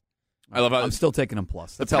cornerbacks. I love how I'm still taking them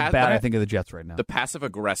plus. That's how bad I think of the Jets right now. The passive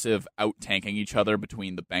aggressive out tanking each other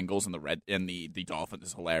between the Bengals and the Dolphins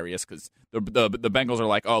is hilarious because the Bengals are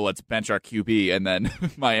like, oh, let's bench our QB, and then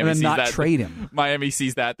Miami sees not that, trade him. Miami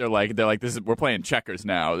sees that they're like we're playing checkers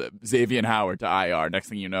now. Xavier Howard to IR. Next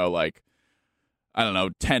thing you know, like I don't know,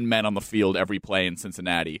 10 men on the field every play in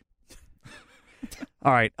Cincinnati.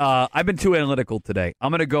 All right, I've been too analytical today. I'm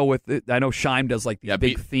going to go with I know Scheim does like the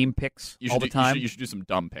big theme picks all the time. You should do some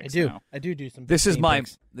dumb picks. I do some. This is theme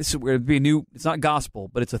picks. This is where it'd be a new. It's not gospel,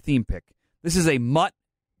 but it's a theme pick. This is a Mutt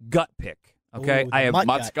gut pick. Okay, Ooh, I have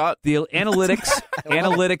Mutt's gut. The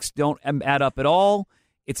analytics don't add up at all.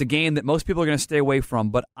 It's a game that most people are going to stay away from.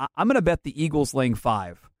 But I'm going to bet the Eagles laying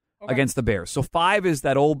 5 against the Bears. So 5 is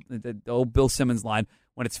the old Bill Simmons line.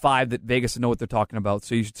 When it's 5, that Vegas know what they're talking about,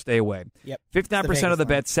 so you should stay away. Yep. 59% of the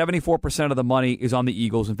bet, 74% of the money is on the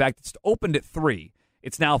Eagles. In fact, it's opened at 3.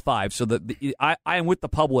 It's now 5. So I am with the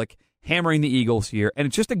public hammering the Eagles here, and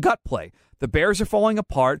it's just a gut play. The Bears are falling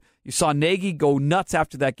apart. You saw Nagy go nuts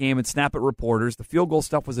after that game and snap at reporters. The field goal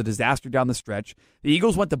stuff was a disaster down the stretch. The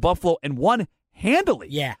Eagles went to Buffalo and won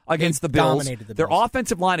handily against the Bills. Their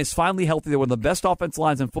offensive line is finally healthy. They're one of the best offensive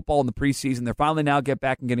lines in football in the preseason. They're finally now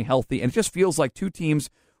getting healthy, and it just feels like two teams,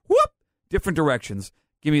 different directions.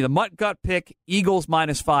 Give me the Mutt gut pick, Eagles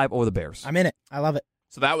 -5 over the Bears. I'm in it. I love it.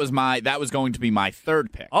 So that was going to be my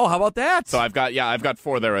third pick. Oh, how about that? So I've got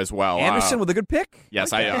 4 there as well. Anderson with a good pick?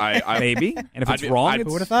 Yes, okay. I maybe. And if it's wrong,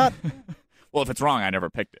 who would have thought? Well, if it's wrong, I never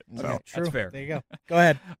picked it. So Okay, true. That's fair. There you go. Go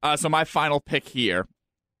ahead. So my final pick here,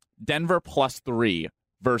 Denver +3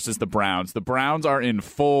 versus the Browns. The Browns are in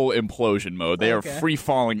full implosion mode. They are free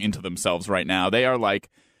falling into themselves right now. They are like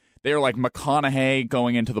McConaughey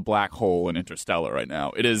going into the black hole in Interstellar right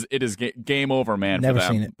now. It is game over, man. Never for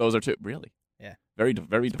them. seen it. Those are two really. Yeah. Very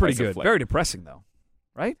pretty depressive good. flick. Very depressing though,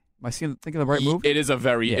 right? Am I thinking of the right move? It is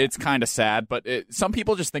it's kind of sad, but some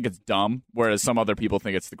people just think it's dumb, whereas some other people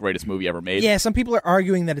think it's the greatest movie ever made. Yeah, some people are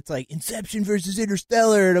arguing that it's like Inception versus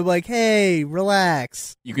Interstellar, and I'm like, hey,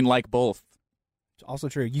 relax. You can like both. It's also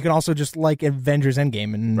true. You can also just like Avengers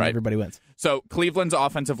Endgame, and everybody wins. So Cleveland's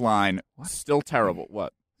offensive line, still terrible.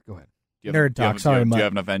 What? Go ahead. Nerd talk. Sorry, do you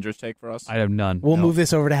have an Avengers take for us? I have none. We'll move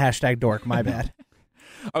this over to #dork. My bad.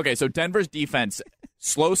 Okay, so Denver's defense,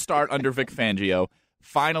 slow start under Vic Fangio.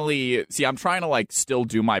 Finally, see, I'm trying to still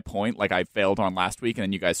do my point like I failed on last week, and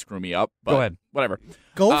then you guys screw me up. But go ahead. Whatever.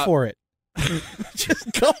 Go for it.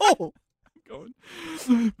 Just go.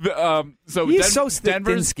 So he's so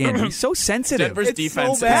thin-skinned. He's so sensitive. Denver's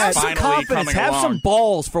defense so bad. is Have some finally confidence. coming Have along. some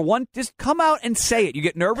balls for one. Just come out and say it. You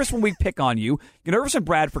get nervous when we pick on you. You get nervous when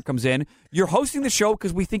Bradford comes in. You're hosting the show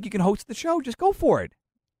because we think you can host the show. Just go for it.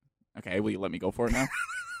 Okay, will you let me go for it now?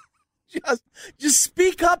 Just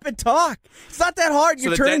speak up and talk. It's not that hard. So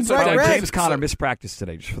You're the turning Den- bright so red. James Conner mispracticed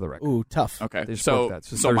today, just for the record. Ooh, tough. Okay, They just so broke that.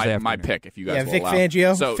 So so Thursday my afternoon. pick, if you guys Yeah, will Vic allow.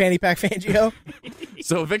 Fangio, So, Fanny Pack Fangio.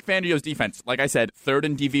 So Vic Fangio's defense, like I said, 3rd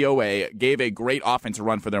in DVOA, gave a great offensive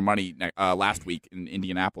run for their money last week in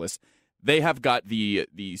Indianapolis. They have got the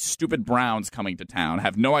stupid Browns coming to town,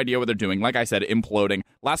 have no idea what they're doing. Like I said, imploding.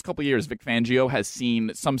 Last couple of years, Vic Fangio has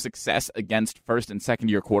seen some success against first and second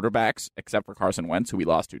year quarterbacks, except for Carson Wentz, who we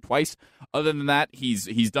lost to twice. Other than that,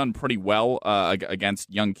 he's done pretty well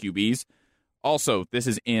against young QBs. Also, this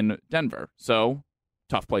is in Denver, so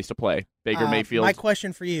tough place to play. Baker Mayfield. My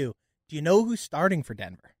question for you: do you know who's starting for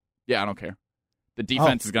Denver? Yeah, I don't care. The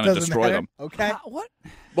defense is going to destroy them. Okay. What?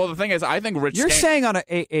 Well, the thing is, I think Rich. You're saying on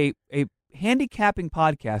a handicapping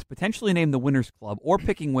podcast, potentially named the Winners Club, or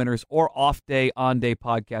picking winners, or off day, on day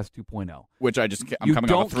podcast 2.0. Which I'm you coming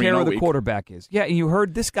don't off a 3-0 care who the week. quarterback is. Yeah, and you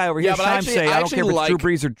heard this guy over here, Yeah, but Scheim, say, I don't care if it's Drew like-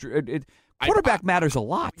 Brees or quarterback matters a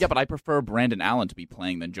lot. Yeah, but I prefer Brandon Allen to be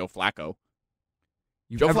playing than Joe Flacco.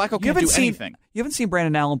 Joe Flacco can't do anything. You haven't seen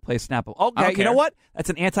Brandon Allen play snap. Okay, you know care. what? That's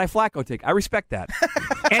an anti-Flacco take. I respect that.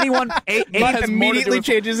 Anyone Mike immediately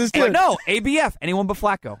changes his tune. No, ABF. Anyone but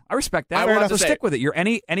Flacco. I respect that. So stick with it. You're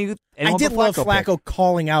anyone I did but love Flacco Flacco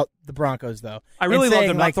calling out the Broncos, though. I really loved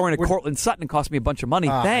him not throwing to we're- Cortland Sutton and cost me a bunch of money.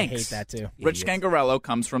 Thanks. I hate that too. Rich Scangarello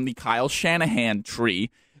comes from the Kyle Shanahan tree.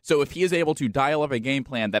 So if he is able to dial up a game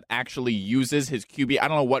plan that actually uses his QB, I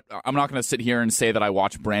don't know what, I'm not going to sit here and say that I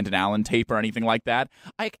watch Brandon Allen tape or anything like that.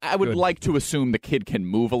 I would like to assume the kid can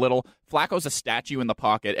move a little. Flacco's a statue in the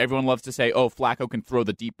pocket. Everyone loves to say, oh, Flacco can throw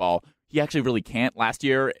the deep ball. He actually really can't. Last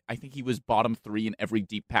year, I think he was bottom 3 in every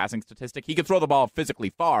deep passing statistic. He could throw the ball physically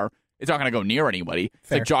far. It's not going to go near anybody. It's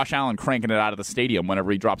like Josh Allen cranking it out of the stadium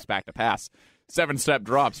whenever he drops back to pass. 7-step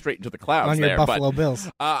drop straight into the clouds on your there. Buffalo Bills.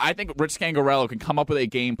 I think Rich Scangarello can come up with a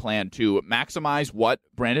game plan to maximize what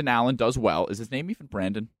Brandon Allen does well. Is his name even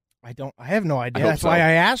Brandon? I have no idea. I hope That's so. why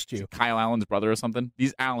I asked you. Kyle Allen's brother or something?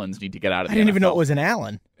 These Allens need to get out of I the didn't even know NFL. it was an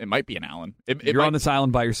Allen. It might be an Allen. You're on this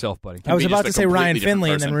island by yourself, buddy. I was be about just to a say Ryan completely different Finley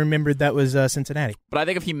and person. then remembered that was Cincinnati. But I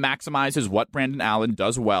think if he maximizes what Brandon Allen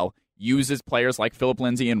does well, uses players like Philip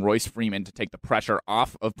Lindsay and Royce Freeman to take the pressure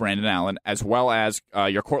off of Brandon Allen, as well as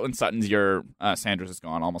your Cortland Suttons, your Sanders is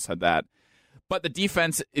gone, almost had that. But the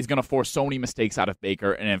defense is going to force so many mistakes out of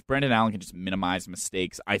Baker, and if Brandon Allen can just minimize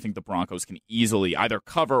mistakes, I think the Broncos can easily either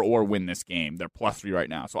cover or win this game. They're +3 right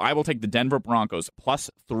now. So I will take the Denver Broncos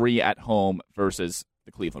 +3 at home versus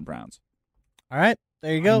the Cleveland Browns. All right,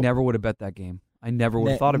 there you go. I never would have bet that game. I never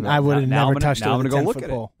would have thought of it. I would have Now never I'm gonna- touched it Now I'm with going a to go 10-foot look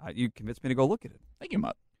pole. at it. You convinced me to go look at it. Thank you,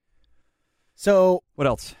 Mutt. So What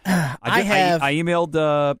else? I have I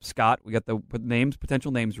emailed Scott. We got the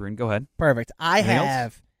potential names are in. Go ahead. perfect. Anything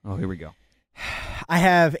else? Oh, here we go. I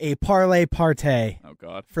have a parlay partay Oh,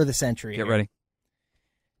 God. for the century. Get here. ready.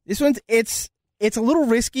 This one's it's a little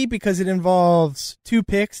risky because it involves 2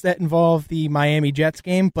 picks that involve the Miami Jets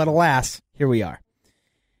game, but alas, here we are.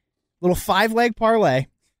 Little 5-leg parlay.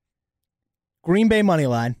 Green Bay money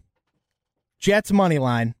line, Jets money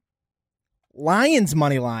line, Lions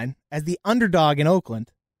money line as the underdog in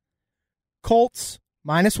Oakland, Colts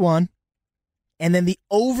 -1, and then the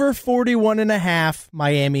over 41.5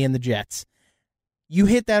 Miami and the Jets. You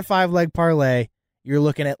hit that 5-leg parlay, you're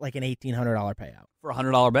looking at like an $1,800 payout For a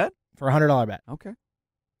 $100 bet? for a $100 bet. Okay.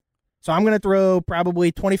 So I'm going to throw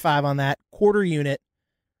probably 25 on that quarter unit,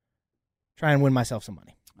 try and win myself some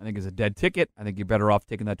money. I think it's a dead ticket. I think you're better off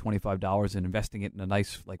taking that $25 and investing it in a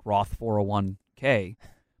nice like Roth 401k.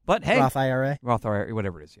 But hey, Roth IRA. Roth IRA,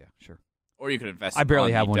 whatever it is, yeah, sure. Or you could invest I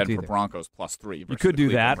barely on have the one Denver either. Broncos +3. You versus could the do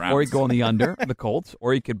Cleveland that, Browns. or you could go on the under, the Colts,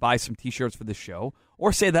 or you could buy some T-shirts for this show,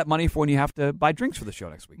 or save that money for when you have to buy drinks for the show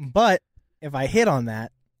next week. But if I hit on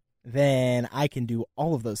that, then I can do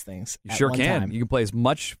all of those things. You at sure one can. time. You can play as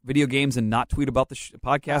much video games and not tweet about the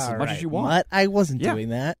podcast All as much right, as you want. But I wasn't Yeah. doing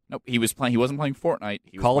that. Nope, he wasn't playing Fortnite.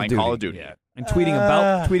 He was Call of playing Duty. Call of Duty. Yeah. And tweeting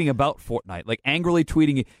about Fortnite, like angrily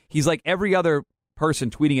tweeting. He's like every other person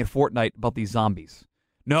tweeting at Fortnite about these zombies.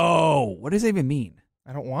 No, what does that even mean?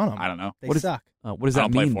 I don't want them. I don't know. They What is- suck. What does I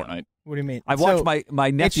that don't play mean? Fortnite. What do you mean? I've So, watched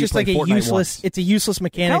my nephew It's just play like a Fortnite useless. once. It's a useless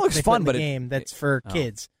mechanic. looks they put fun, in but the it- game that's for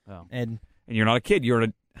kids Oh. and And you're not a kid. You're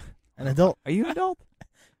an adult, are you an adult?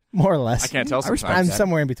 more or less. I can't tell I respect sometimes. I'm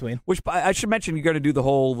somewhere in between. Which I should mention, you got to do the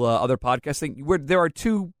whole other podcast thing. Where there are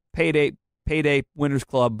 2 payday winners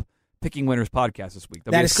club picking winners podcasts this week.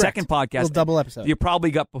 There'll That be is a correct. second podcast, Little double episode. You probably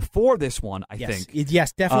got before this one, I Yes, think.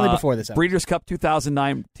 Yes, definitely before this episode. Breeders' Cup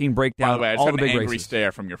 2019 breakdown. By the way, I just all got the an big angry races.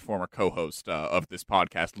 stare from your former co-host of this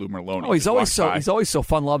podcast, Lou Merlone. Oh, he's Just always walked by. so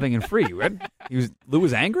fun loving and free. Right? Lou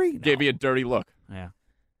was angry. No. Gave me a dirty look. Yeah.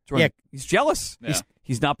 Yeah. He's jealous. Yeah.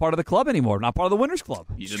 He's not part of the club anymore. Not part of the winners club.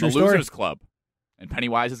 He's in True the story. losers club, and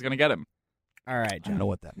Pennywise is going to get him. All right, I don't John. know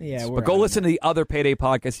what that means. Yeah, we're but go out of listen to the other payday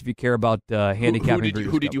podcasts if you care about handicapping.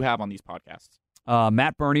 Who did you have on these podcasts?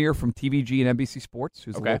 Matt Bernier from TVG and NBC Sports,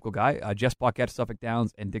 who's Okay. a local guy. Jess Blockett, Suffolk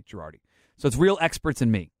Downs, and Dick Girardi. So it's real experts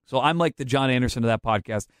in me. So I'm like the John Anderson of that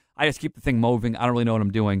podcast. I just keep the thing moving. I don't really know what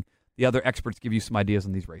I'm doing. The other experts give you some ideas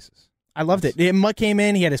on these races. I loved it. Mutt came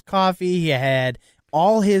in. He had his coffee. He had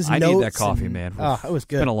all his I notes. need that coffee, and- man. Oh, it was It's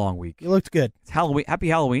been good. a long week. It looked good. It's Halloween. Happy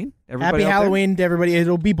Halloween, everybody. Happy out there. Halloween to everybody.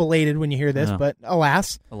 It'll be belated when you hear this, Yeah. but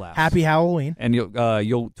alas, Alas. happy Halloween. And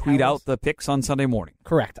you'll tweet out the picks on Sunday morning.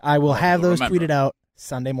 Correct. I will have those remember. tweeted out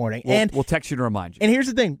Sunday morning. We'll text you to remind you. And here's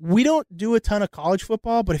the thing: we don't do a ton of college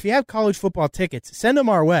football, but if you have college football tickets, send them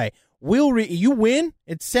our way. You win,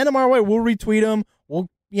 send them our way. We'll retweet them.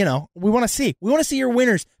 We want to see. We want to see your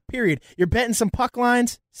winners. Period. You're betting some puck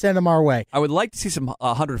lines. Send them our way. I would like to see some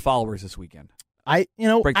 100 followers this weekend. I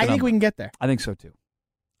Break the think number. we can get there. I think so too.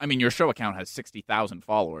 I mean, your show account has 60,000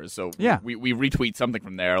 followers, so Yeah. we retweet something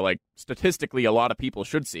from there. Like, statistically, a lot of people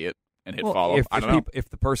should see it and hit follow. I don't know. If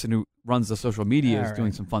the person who runs the social media is All doing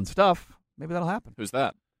right. some fun stuff, maybe that'll happen. Who's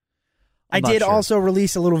that? I I'm not did sure. also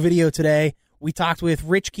release a little video today. We talked with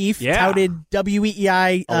Rich Keefe, Yeah. touted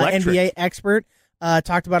WEEI Electric. NBA expert.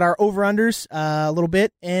 Talked about our over-unders a little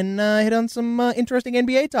bit and hit on some interesting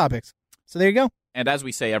NBA topics. So there you go. And as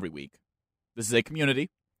we say every week, this is a community.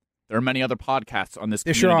 There are many other podcasts on this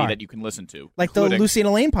There sure community are. that you can listen to. Like the including- Lucy and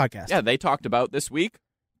Elaine podcast. Yeah, they talked about this week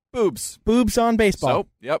boobs. Boobs on baseball. So,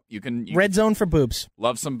 yep, you can Red Zone for boobs.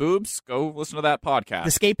 love some boobs. Go listen to that podcast.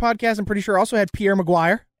 The Skate podcast, I'm pretty sure, also had Pierre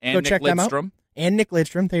Maguire. and Go Nick check them out. Lidstrom. And Nick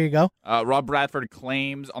Lidstrom. There you go. Rob Bradford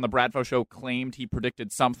claims on the Bradfo Show claimed he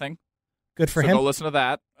predicted something. Good for so him. go listen to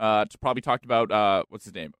that. It's probably talked about what's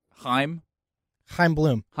his name? Haim Chaim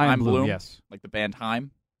Bloom. Chaim Bloom. Bloom, yes. Like the band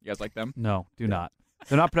Haim. You guys like them? No, do not.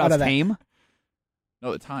 They're not How pronounced about that? tame?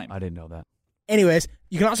 No, it's Haim. I didn't know that. Anyways,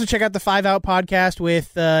 you can also check out the 5 Out podcast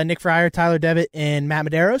with Nick Fryer, Tyler Devitt, and Matt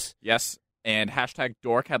Medeiros. Yes. And hashtag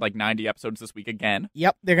Dork had like 90 episodes this week again.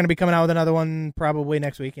 Yep, they're going to be coming out with another one probably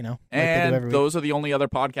next week, like they do every And week. those are the only other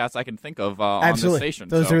podcasts I can think of on Absolutely. this station.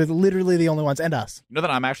 Those So, are literally the only ones, and us. you know that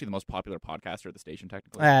I'm actually the most popular podcaster at the station,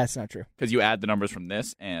 technically? That's not true. Because you add the numbers from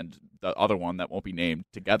this and the other one that won't be named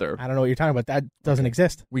together. I don't know what you're talking about. That doesn't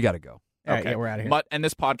exist. We got to go. All right, yeah, we're out of here. But end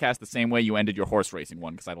this podcast the same way you ended your horse racing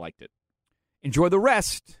one because I liked it. Enjoy the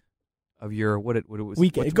rest of your what it was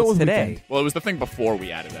Weekend. what's Go with today. weekend. Well, it was the thing before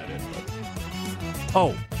we added that in. But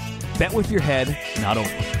Oh, bet with your head, not over.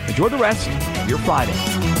 Enjoy the rest of your Friday.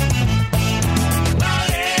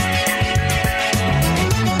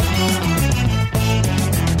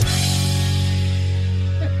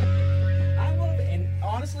 I love it, and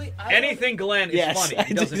honestly, Anything Glenn is Yes, funny. that's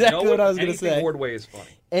He doesn't exactly know what it. I was gonna Anything say. Ordway is funny.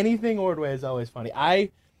 anything Ordway is always funny. I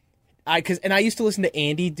used to listen to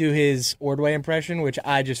Andy do his Ordway impression, which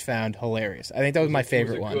I just found hilarious. I think that was my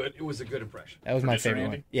favorite one. It was a good impression. That was my Producer favorite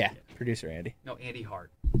Andy? one. Yeah, producer Andy. No, Andy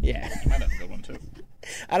Hart. Yeah, you might have a good one, too.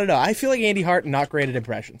 I don't know. I feel like Andy Hart not great at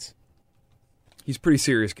impressions. He's a pretty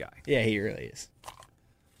serious guy. Yeah, he really is.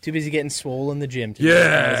 Too busy getting swole in the gym to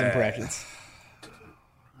Yeah. do his impressions.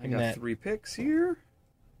 I got 3 picks here.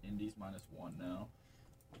 Indy's -1 now.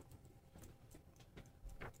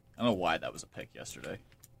 I don't know why that was a pick yesterday.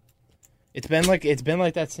 It's been like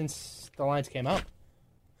that since the lines came out.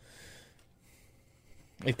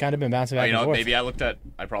 They've kind of been bouncing back you know, and forth. maybe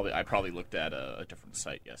I probably looked at a different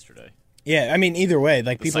site yesterday. Yeah, I mean, either way,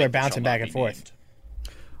 like The people site are that shall bouncing not back be and forth. named.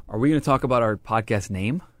 Are we going to talk about our podcast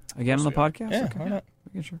name again on the we are. podcast? Yeah, Okay. why not?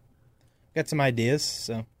 Okay, sure. Got some ideas,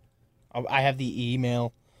 so I have the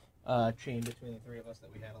email chain between the three of us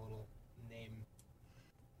that we had a little name.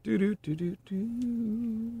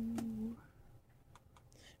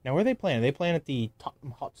 Now, where are they playing? Are they playing at the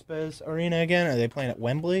Tottenham Hotspurs Arena again? Are they playing at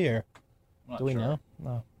Wembley, or I'm not do we sure. know?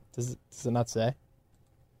 No. Does it not say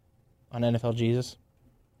on NFL Jesus?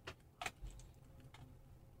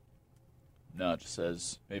 No, it just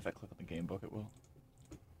says, maybe if I click on the game book, it will.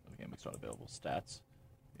 The game book's not available. Stats.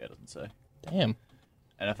 Yeah, it doesn't say. Damn.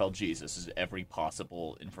 NFL Jesus is every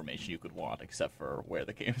possible information you could want except for where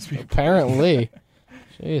the game is being played. Apparently.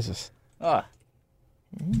 Jesus. Ah,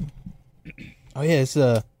 Oh yeah, it's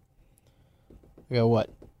we got what?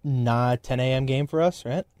 10 a.m. game for us,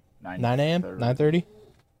 right? 9 a.m. 9:30.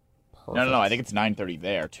 No. I think it's 9:30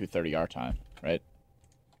 there, 2:30 our time, right?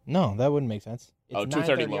 No, that wouldn't make sense. It's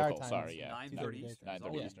 2:30 our local. time. Sorry, yeah. 9:30 Eastern.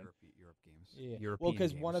 9:30 Yeah. Eastern. Europe games. Yeah. European Well,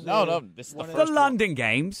 because games. one of No, this is the one of the first London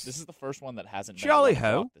games. This is the first one that hasn't been Jolly 11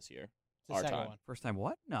 ho. o'clock this year. the Our second time. one. First time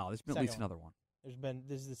what? No, there's been at Second least one. another one.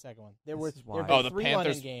 This is the second one. There This were is why. there Oh, were the 3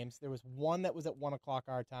 Panthers- London games. There was one that was at 1 o'clock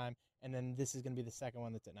our time, and then this is going to be the second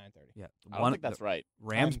one that's at 9:30. Yeah, the I don't one think that's the right.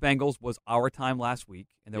 Rams Bengals was our time last week,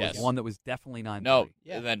 and there Yes. was one that was definitely 9:30. No,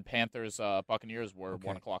 Yeah. and then Panthers Buccaneers were Okay.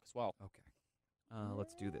 1 o'clock as well. Okay.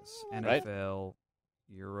 Let's do this. Right. NFL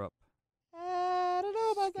Europe I don't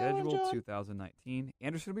know about that one, schedule John. 2019.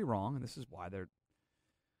 Anderson will be wrong, and this is why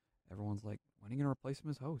everyone's like, when are you going to replace him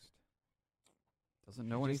as host? Doesn't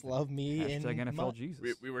know Just anything. love me and Hashtag NFL Mutt.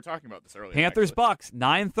 Jesus. We were talking about this earlier. Panthers actually. Bucks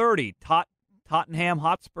 9:30 Tottenham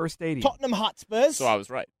Hotspur Stadium. Tottenham Hotspurs. So I was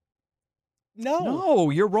right. no. No,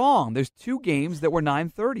 you're wrong. There's 2 games that were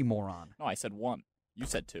 9:30, moron. No, I said 1. You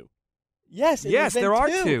said 2. Yes. it Yes, was in there are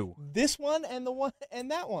 2. 2. This one and the one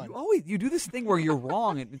and that one. You do this thing where you're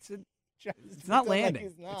wrong, and it's not landing.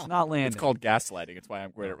 It's not landing. It's called gaslighting. It's why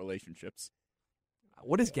I'm great at relationships.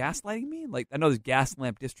 What does gaslighting mean? Like, I know there's gas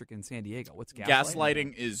lamp district in San Diego. What's gaslighting?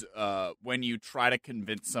 Gaslighting is when you try to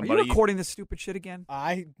convince Are somebody. you recording this stupid shit again?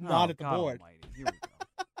 I not Oh, at the God board. almighty. Here we go.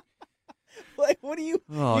 Like, what do you?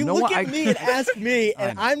 Oh, you no look one- at me and ask me,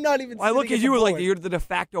 and I'm not even. I look sitting at you the like board. you're the de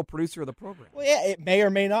facto producer of the program. Well, yeah, it may or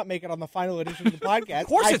may not make it on the final edition of the podcast. Of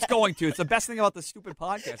course it's going to. It's the best thing about the stupid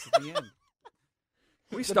podcast at the end.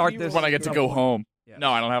 We start this. When I get to go home. Yeah.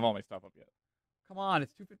 No, I don't have all my stuff up yet. Come on,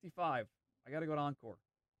 it's 2:55. I got to go to Encore.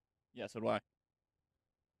 Yeah, so do I. All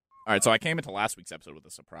right, so I came into last week's episode with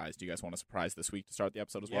a surprise. Do you guys want a surprise this week to start the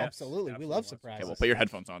episode as well? Absolutely. We love surprises. Okay, well, put your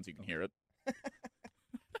headphones on so you can hear it.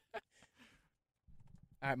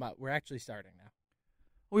 All right, Matt, we're actually starting now.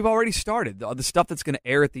 We've already started the stuff that's going to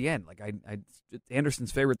air at the end. Like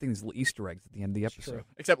Anderson's favorite thing is little Easter eggs at the end of the episode. True.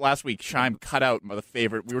 Except last week, Scheim cut out the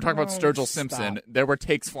favorite. We were talking about Sturgill Simpson. There were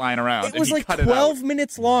takes flying around. It and was he like cut 12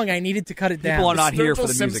 minutes long. I needed to cut it down. People are not here Sturgill for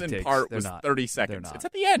the music Simpson takes. part They're was not. 30 They're seconds. not. It's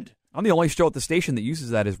at the end. I'm the only show at the station that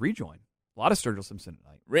uses that as rejoin. A lot of Sturgill Simpson at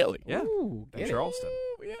night. Really? Yeah. Ooh, Ben get it. Charleston.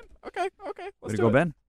 Ooh, yeah. Okay. Way Let's to do go, it. Ben.